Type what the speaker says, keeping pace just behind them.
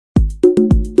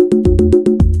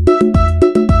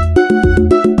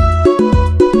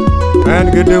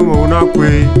and get them on a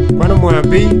quay. Panhom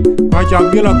happy, watch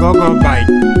out, Gila Gogo bite.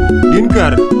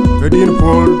 Dinker, a din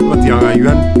Paul, Mathiang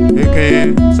Ayuen,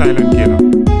 aka Silent Killer.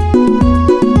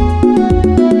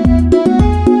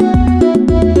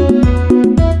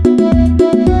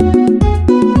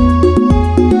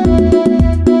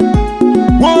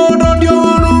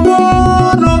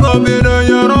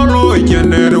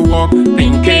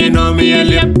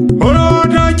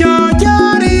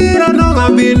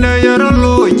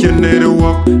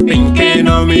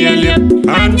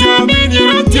 And you mean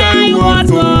you're telling what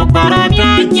for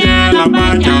Paratache, la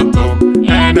Bajato,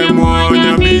 and a more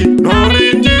be no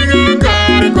ringing a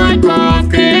car, good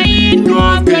coffee,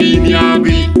 no green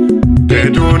yabi. They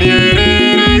don't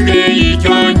hear each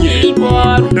on ye,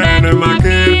 but then a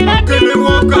market, I can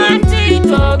walk and see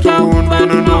talk on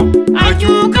banana. I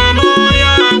took a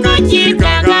lawyer, a chica,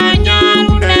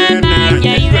 and I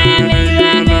gave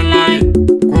a light.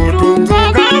 Go to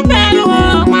talk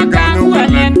about my gun, well,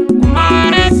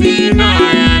 Marasina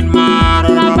and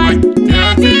Marabai,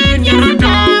 Yatin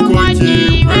Yata,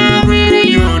 Quachi, wherever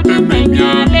you to make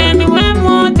your land, one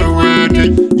more to wait.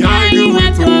 Yayu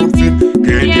went to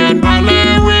Kajan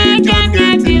Ballet, John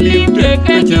gets to leave the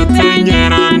Kaja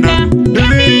Tanyaranda, the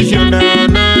vision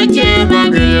and a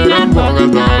Chebagay and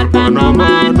Bogadar, Panhom. I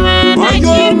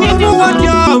don't know what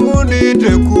Yamu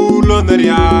to cool on the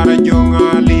Yara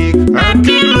Junga League and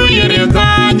kill your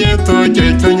Tanya to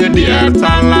Jetanya dear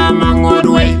Salam.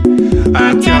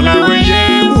 I tell away,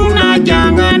 Una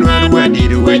Jangan, where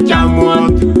did we jam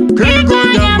what? Kirko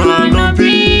Yaman,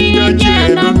 Pina,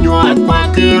 Jen, and you are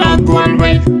Quaker of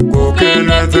Galway. Cooking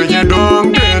as a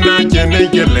dog, then I can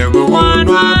make a level one,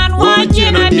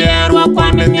 watching a dear,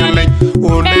 one in your leg.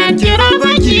 Unan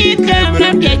Chirabachi came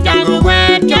and get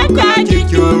away, Chakachi,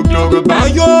 you talk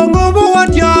about young over what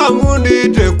Yamu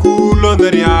need to cool on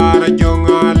the Yara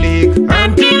Junga League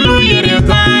until you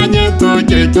retire to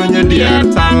Jetonia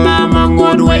dear Salam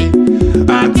Godway.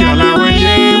 I tell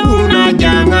away, Una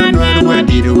Jangan, where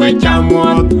did we jam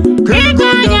what? Kirko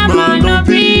Yaman,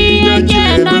 Pina,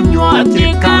 Jen, and you are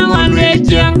thick on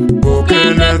region.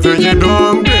 Cooking as a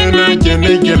dog, then I can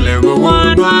make a level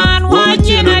one,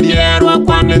 watching a dear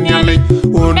one in your leg.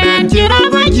 Unan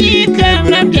Chirabachi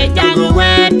came and get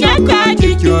away,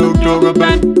 Chakachi, you talk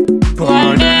about.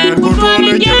 For then, good for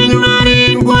the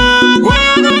January,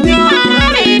 when you are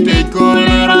ready to call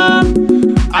it off.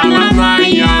 Alama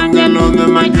young along the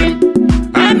Michael,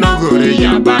 and no good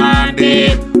Yabande,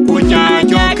 which are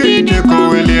your critical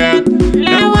William.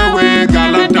 Now we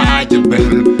Galata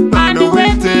Bell, and the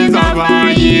wet is of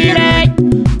our year.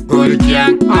 Good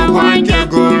young, I want your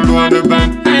gold on the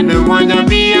bank, and the one you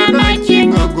be a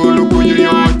liking a gold for your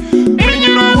yard. And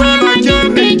you know, well, I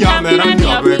just be jammer and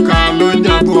your Carlon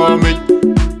Yabuami.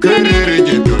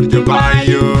 Courage to buy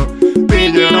you,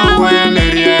 be the well,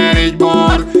 a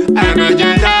board, and a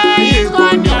Jedi is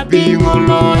going to be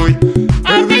Molloy.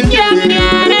 And the young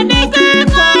and they can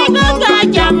go, no,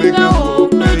 jamming a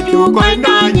hope that you quite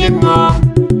not in more.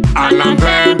 Alan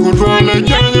Van could roll a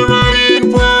January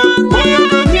for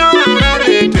the young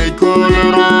ready to call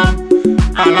it off.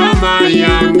 Alama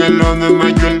young along the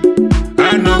Michael,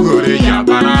 and no good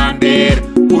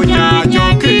Yabarande, put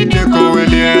your critical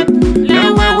William.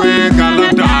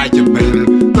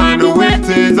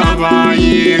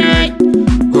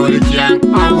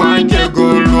 I want your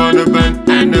gold on the bank,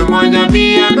 and the money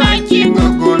be a liking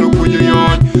a gold for your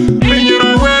yard. And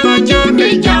you're well on your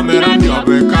day, jammer, and you're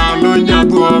a Carlon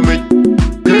Yabuami.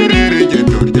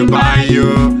 Courage to buy you,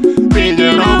 be the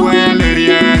well,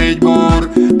 a board,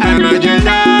 and a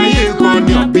Jedi is going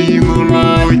to be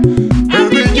Molloy. And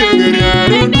the younger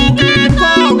and the kid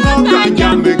go,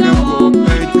 jamming a book,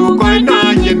 and you quite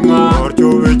not get more.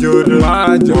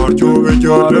 George,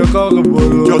 the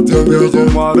cockable, Jotamajor,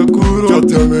 Maracuro,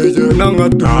 Jotamajor,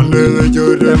 Nangatale,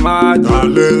 Jure,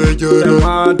 Madale, Jure,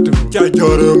 Matu,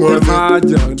 Jajore,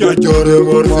 Maja, Jajore,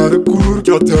 Maracur,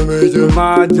 Jotamajor,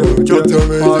 Maja,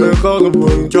 Jotamajor,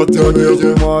 cockable,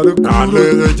 Jotamajor, Maracale,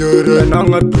 Jure,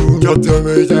 Nangatu,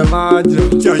 Jotamajor, Maja,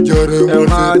 Jajore,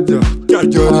 Maja,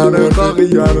 Jajore,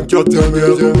 Cockayar,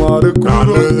 Jotamajor,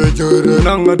 Maracale, Jure,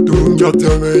 Nangatu,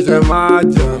 Jotamajor,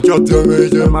 Maja,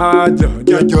 Jotamajor, Maja,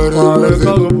 Jajore,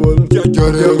 cockable,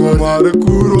 Jajore,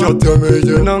 Maracuro,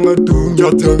 Jotamajor, Nangatu,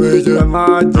 Jotamajor,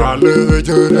 Maja,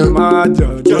 Jure, Maja,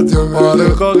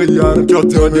 Jotamajor, Cockayar,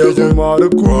 Jotamajor,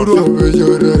 Maracuro,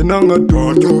 Jure, Nangatu,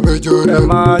 Jure,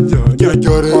 Maja,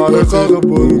 Jajore,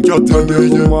 cockable,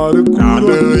 Jotamajor,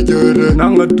 Maracuro, Jure,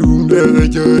 Nangatu,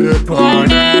 Jure,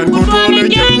 Pardon, good for the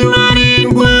January,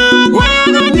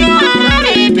 when you are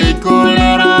ready to call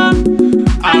it off.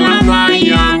 Alama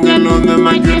young along the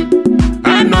Michael,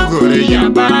 and no good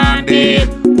Yabande.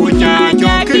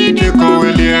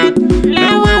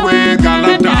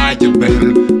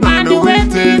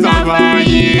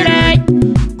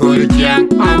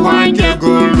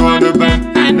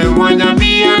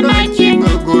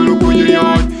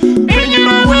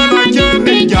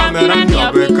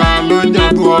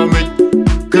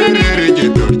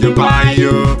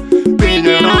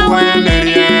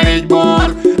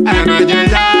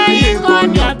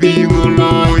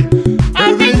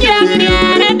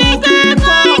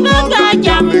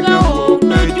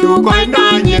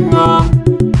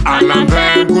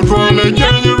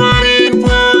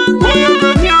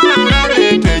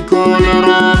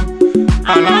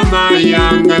 alama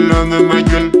yangalon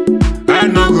majul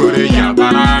anogore ya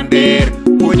barandir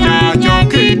puja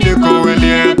jokiti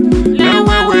koweliet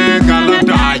lewewe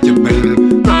galata jibel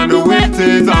Anuet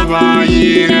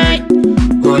zabayire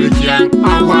golkian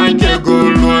awake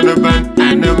golwan ban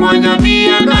Abii-Monytheer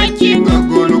biya chinga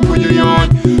golu kuyon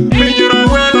pinjira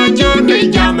wela jone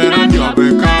jamera nyobe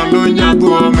kalo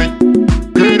nyadwome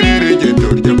kerere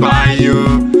jetur jabayo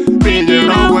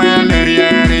pinjira wela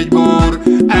riere bor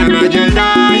anajeda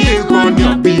yikon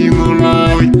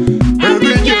yabinguloy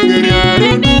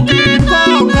ebinjegere dukin ko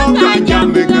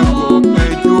jambe ko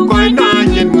pechu ko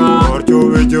nanyen ngor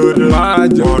chobe jode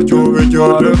Jorjo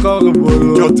jode kagabul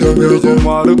joteme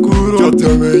marukuro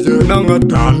joteme nanga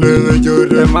dale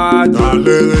jode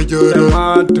dale jode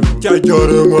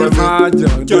jajore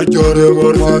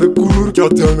marukuro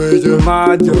joteme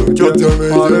joteme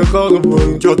kagabul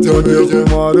joteme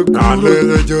marukuro dale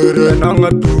jode nanga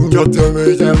joteme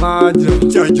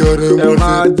jajore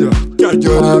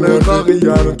jajore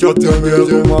kagiyar joteme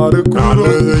marukuro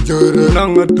dale jode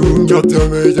nanga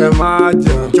joteme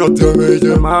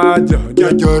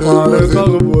jajore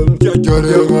kagabul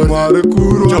jajore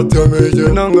marukuro joteme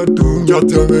nanga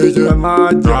joteme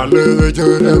dale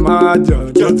jode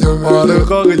joteme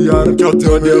kagiyar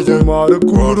joteme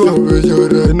marukuro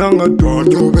nanga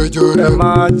joteme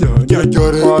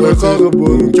jajore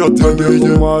kagabul joteme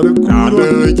marukuro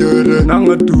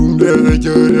dale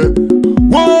jode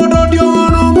wodo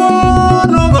diono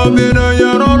mono gabena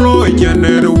yarolo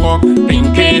jenere walk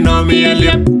pinkeno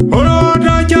mielip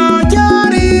oroda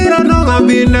jajari rano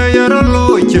gabena yarolo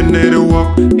jenere walk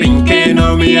pinkeno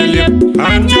mielip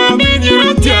anjo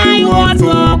binyarati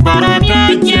wato barata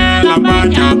jela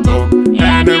bajato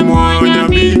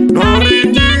Abii-Monytheer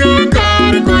norinjiga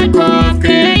kar koy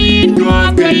ke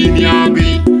yabi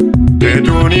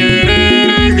dedoniere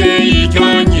ge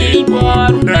ijonye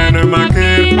bor dana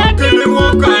maker akele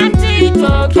wokanti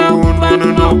tokun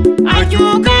banano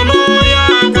ajukano ya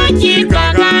gachika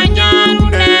ganyan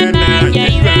dena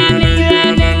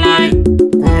yele lai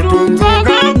kutun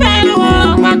toka pelu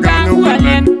maganu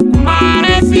walen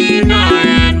mare sina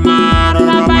en maro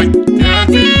rabai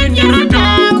yatin yarata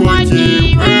kwachi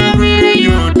every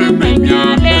yote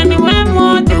menyalen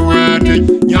wemote wete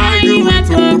nyayu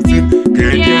wetoktin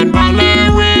kejen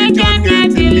balewe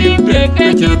jangeti lipte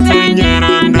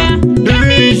kechetanyeranda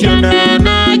division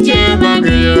na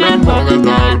chebagera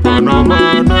mogadal Panhom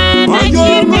ayo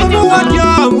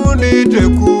Mathiang te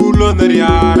kulo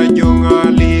nariara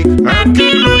jongali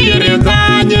ankilu yere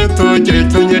tanye to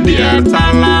chetonye dier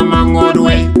salama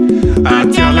ngodwe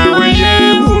atiala weye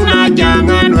una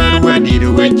jangan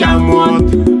werwe chamot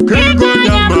kego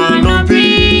jamano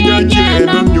pinya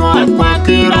chena nyot kwa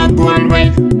kira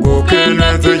bolwe kokele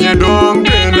tonye dong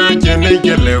dena chene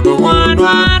kele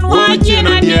bwanwan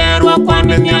wachina dier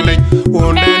wakwane nyale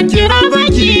unen chira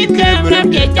bachi kebrem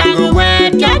de chango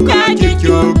we chaka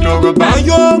chichok togo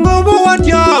bayo ngobo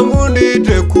Mathiang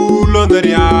te kulo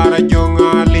nariara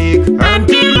jongali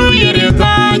ankilu yere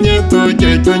tanye to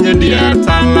chetonye dier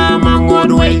salama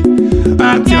ngodwe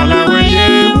atiala weye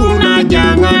una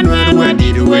jangan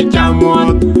werwe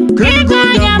chamot kego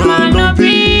jamano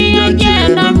pinya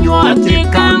chena nyoti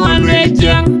kangon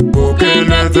rejeng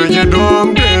kokele tonye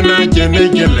dong dena chene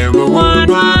kele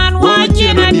bwanwan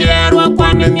wachina dier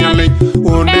wakwane nyale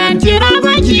unen chira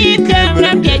bachi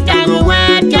kebrem de chango we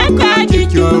chaka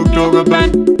chichok togo ban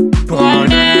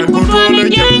ponen kutole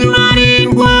jenyi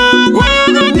marin kwa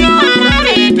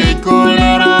nyarare te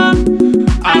kolera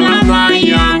alama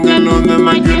yangalon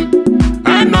majul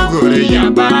anogore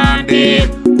ya barandir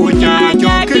puja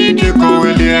jokiti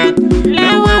koweliet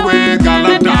lewewe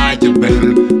galata jibel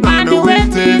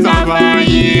Anuet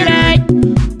zabayire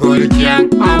golkian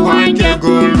awake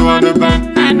golwan ban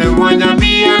Abii-Monytheer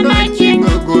biya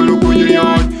chinga golu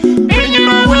kuyon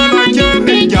pinjira wela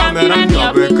jene jamera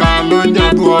nyobe kalo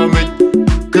nyadwome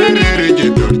kerere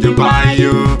jetur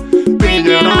jabayo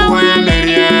pinjira wela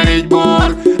riere bor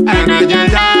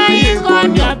anajeda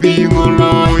yikon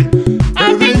yabinguloy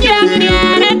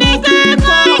ebinjegere dike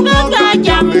koga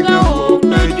jamega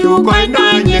pechu koy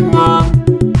nanyen ngom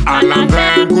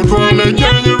alamben kutwale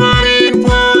jenye marin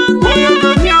po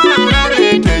woyoga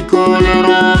nyarare te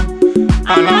kolero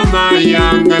alama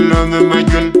yangalon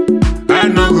majul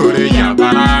anogore ya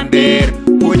barandir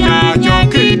puja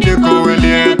jokiti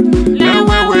koweliet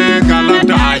lewewe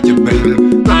galata jibel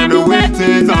Anuet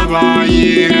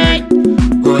zabayire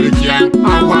golkian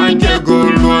awake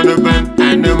golwan ban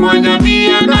Abii-Monytheer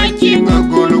biya chinga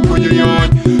golu kuyon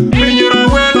pinjira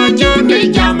wela jone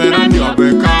jamera nyobe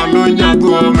kalo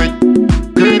nyadwome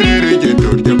kerere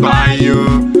jetur jabayo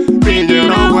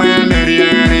pinjira wela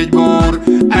riere bor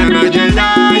anajeda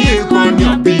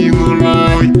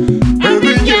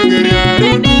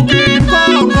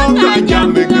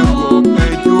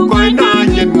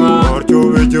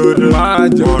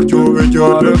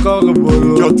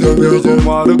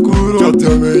kuru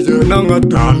Chatameja Nanga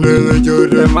Dale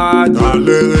Jure Maja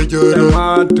Dale Jure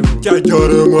Matu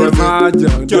Chachore Maja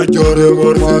Chachore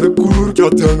Kuru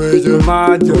Chatameja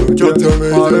Maja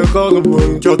Chatameja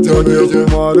Kagabun Chatameja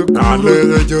Dale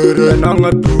Jure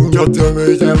Nanga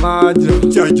Chatameja Maja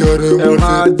Chachore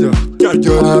Maja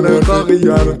Chachore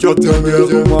Kagayar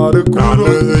Chatameja Kuru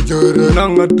Jure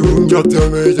Nanga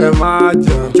Chatameja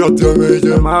Maja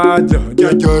Chatameja Maja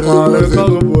Chachore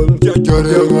Kagabun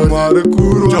Chachore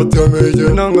Kuru Chatameja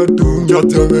Nanga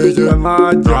Chatameja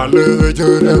Maja Dale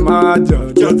Jure Maja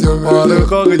Chachore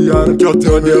Kagayar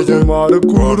Chatameja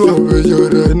Kuru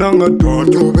Jure Nanga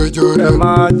Chatameja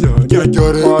Maja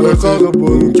Chachore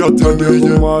Kagabun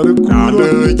Chatameja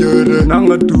Kuru Jure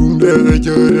Nanga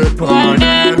Jure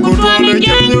Panen Kutwale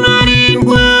Januarin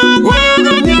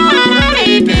Waganyara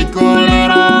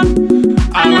Kolera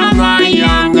Alama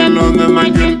Yangalonga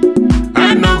Majul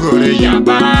Anogore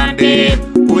Yabarade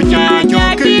Ucha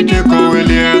Chokiti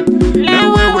Kowelia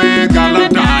Lewe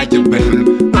Galata Jabel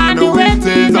Anuet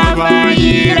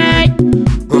Zabayire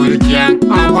Gulkian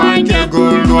Awanja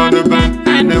Gulwana Bank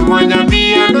and the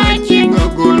Wanabia Naching a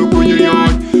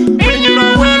Gulukuyon Pinura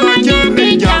Wella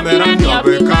Jemmy Jammer and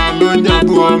Yabekalo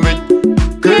Yabuame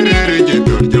Kerere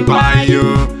Jabayo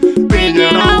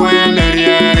Pinura Wella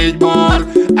Rich Ball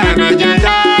and a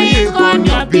Jedi on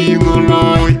your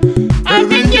Bimoloy and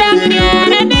the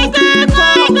Janier and the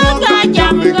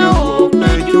Jammigo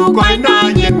and you quite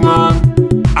not yet more.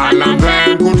 Alan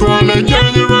Van control the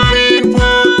January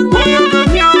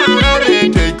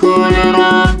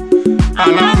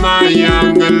Alama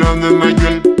young along the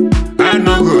Michael and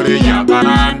no good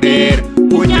Yabarandir,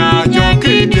 Puja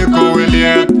Jockey to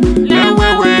Coelia,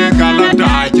 Lewe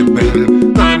Galata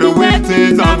Jabel, and the wet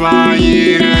is of a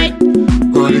year.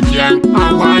 Gulkian,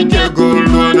 I want your gold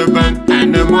on the bank,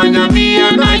 and the Monabi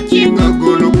and I king a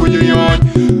good Pujon.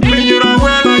 When you're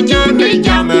well on journey,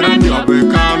 Jammer and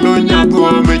Yabekalo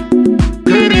Yabuame,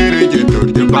 Kerere to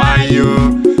the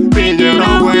Bayou, when you're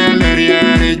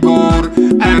well, Rich Board.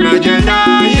 And a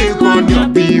Jedi on your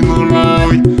beam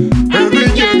alone. Every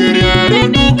January,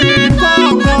 and you can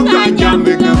go,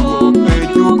 Jamaica,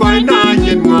 and you quite not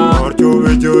yet more. To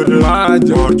be Jordan,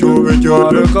 or to be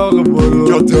Jordan, Cockable,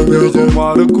 Chatameja,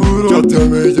 Marakuru,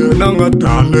 Chatameja, Nanga,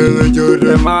 Dale,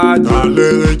 Jordan,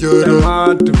 Dale,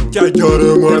 Jordan,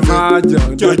 Chachore, Maja,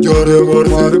 Chachore,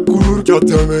 Marakuru,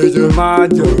 Chatameja,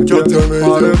 Maja,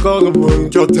 Chatameja, Cockable,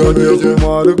 Chatameja,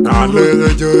 Marakuru,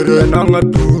 Jordan, Nanga,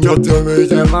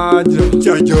 Chatameja, Maja,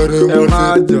 Chachore,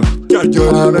 Maja,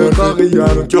 Chachore,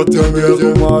 Kagayar, Chatameja,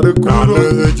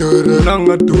 Marakuru, Jordan,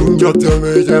 Nanga,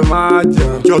 Chatameja, Maja,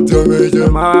 Chatameja,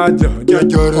 Maja,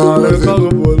 Chachore,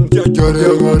 Kagabul, Chachore,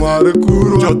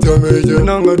 Marakuru, Chatameja,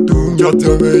 Nanga,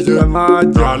 Chatameja,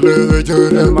 Maja,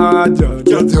 Jure, Maja,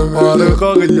 Chatameja,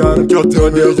 Kagayar,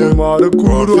 Chatameja,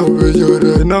 Marakuru,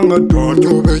 Jure, Nanga,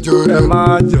 Jure,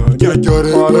 Maja,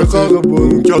 Chachore,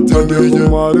 Kagabul, Chatameja,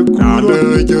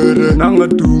 Marakuru, Jure, Nanga,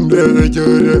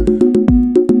 Jure,